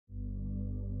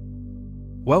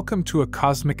Welcome to a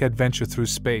cosmic adventure through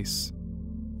space.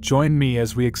 Join me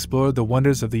as we explore the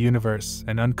wonders of the universe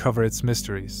and uncover its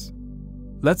mysteries.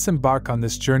 Let's embark on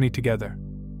this journey together.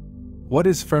 What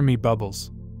is Fermi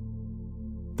Bubbles?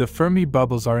 The Fermi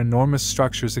Bubbles are enormous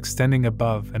structures extending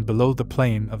above and below the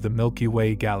plane of the Milky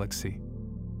Way galaxy.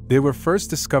 They were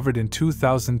first discovered in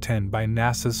 2010 by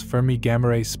NASA's Fermi Gamma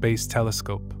Ray Space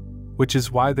Telescope, which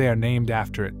is why they are named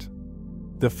after it.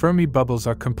 The Fermi Bubbles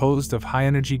are composed of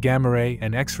high-energy gamma-ray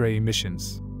and X-ray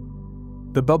emissions.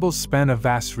 The bubbles span a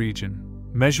vast region,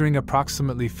 measuring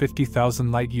approximately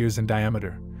 50,000 light-years in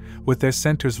diameter, with their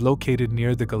centers located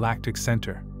near the galactic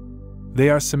center.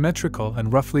 They are symmetrical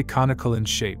and roughly conical in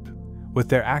shape, with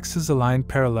their axes aligned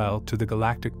parallel to the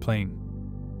galactic plane.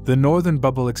 The northern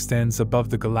bubble extends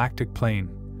above the galactic plane,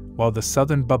 while the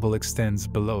southern bubble extends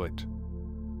below it.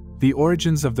 The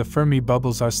origins of the Fermi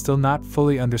Bubbles are still not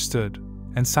fully understood,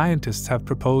 and scientists have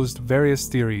proposed various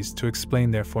theories to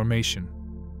explain their formation.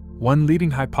 One leading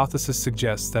hypothesis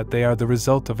suggests that they are the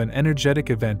result of an energetic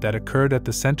event that occurred at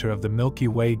the center of the Milky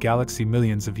Way galaxy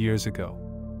millions of years ago.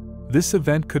 This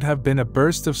event could have been a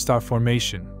burst of star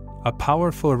formation, a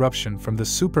powerful eruption from the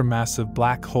supermassive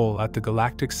black hole at the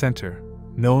galactic center,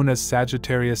 known as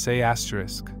Sagittarius A*,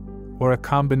 or a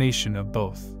combination of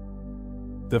both.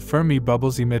 The Fermi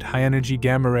Bubbles emit high-energy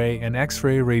gamma-ray and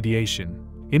X-ray radiation,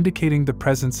 indicating the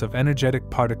presence of energetic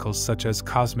particles such as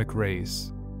cosmic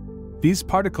rays. These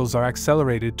particles are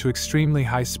accelerated to extremely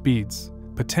high speeds,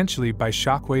 potentially by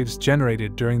shockwaves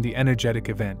generated during the energetic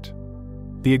event.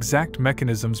 The exact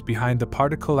mechanisms behind the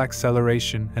particle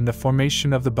acceleration and the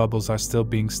formation of the bubbles are still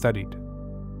being studied.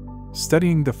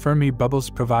 Studying the Fermi Bubbles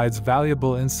provides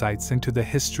valuable insights into the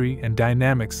history and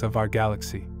dynamics of our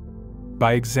galaxy.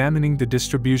 By examining the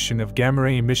distribution of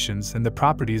gamma-ray emissions and the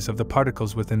properties of the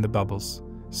particles within the bubbles,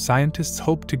 scientists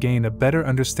hope to gain a better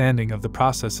understanding of the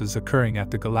processes occurring at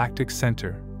the galactic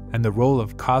center and the role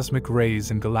of cosmic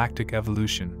rays in galactic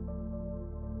evolution.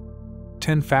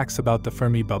 10 facts about the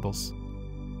Fermi Bubbles.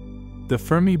 The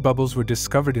Fermi Bubbles were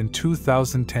discovered in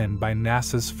 2010 by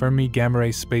NASA's Fermi Gamma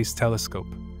Ray Space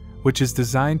Telescope, which is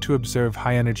designed to observe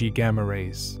high-energy gamma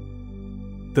rays.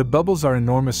 The bubbles are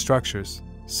enormous structures,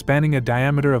 spanning a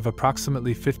diameter of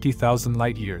approximately 50,000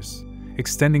 light-years,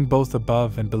 extending both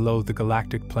above and below the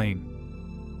galactic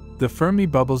plane. The Fermi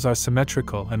Bubbles are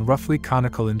symmetrical and roughly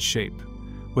conical in shape,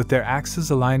 with their axes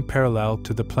aligned parallel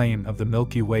to the plane of the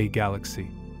Milky Way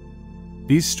galaxy.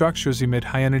 These structures emit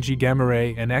high-energy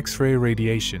gamma-ray and X-ray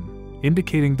radiation,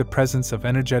 indicating the presence of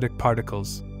energetic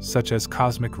particles, such as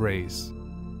cosmic rays.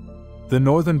 The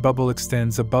northern bubble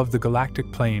extends above the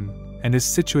galactic plane and is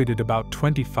situated about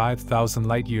 25,000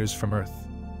 light-years from Earth.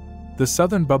 The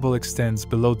southern bubble extends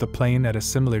below the plane at a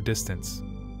similar distance.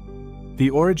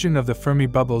 The origin of the Fermi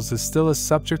Bubbles is still a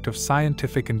subject of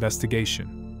scientific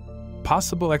investigation.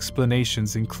 Possible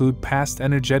explanations include past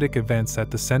energetic events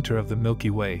at the center of the Milky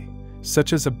Way,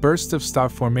 such as a burst of star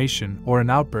formation or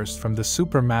an outburst from the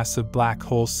supermassive black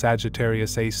hole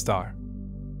Sagittarius A*.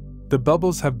 The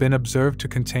bubbles have been observed to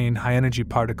contain high-energy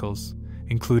particles,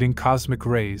 including cosmic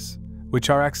rays,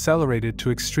 which are accelerated to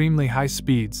extremely high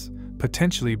speeds,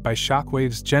 potentially by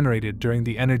shockwaves generated during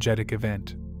the energetic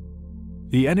event.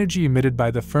 The energy emitted by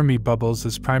the Fermi Bubbles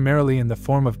is primarily in the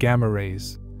form of gamma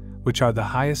rays, which are the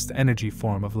highest energy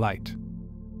form of light.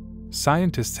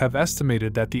 Scientists have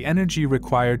estimated that the energy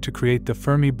required to create the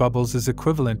Fermi Bubbles is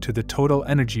equivalent to the total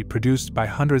energy produced by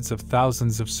hundreds of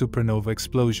thousands of supernova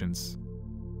explosions.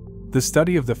 The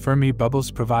study of the Fermi Bubbles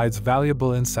provides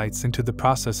valuable insights into the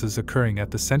processes occurring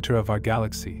at the center of our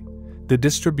galaxy, the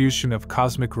distribution of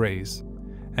cosmic rays,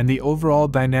 and the overall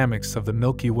dynamics of the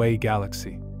Milky Way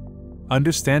galaxy.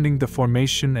 Understanding the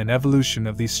formation and evolution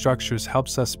of these structures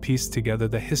helps us piece together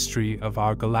the history of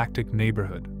our galactic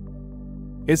neighborhood.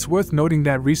 It's worth noting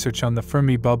that research on the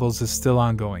Fermi Bubbles is still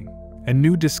ongoing, and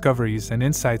new discoveries and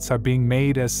insights are being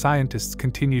made as scientists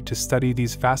continue to study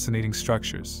these fascinating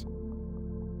structures.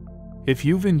 If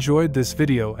you've enjoyed this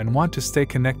video and want to stay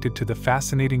connected to the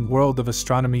fascinating world of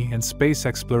astronomy and space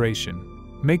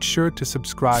exploration, make sure to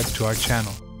subscribe to our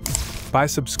channel. By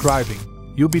subscribing,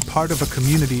 you'll be part of a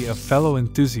community of fellow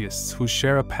enthusiasts who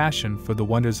share a passion for the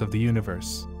wonders of the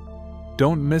universe.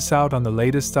 Don't miss out on the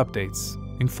latest updates,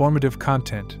 informative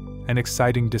content, and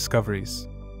exciting discoveries.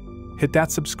 Hit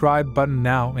that subscribe button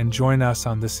now and join us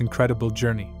on this incredible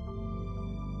journey.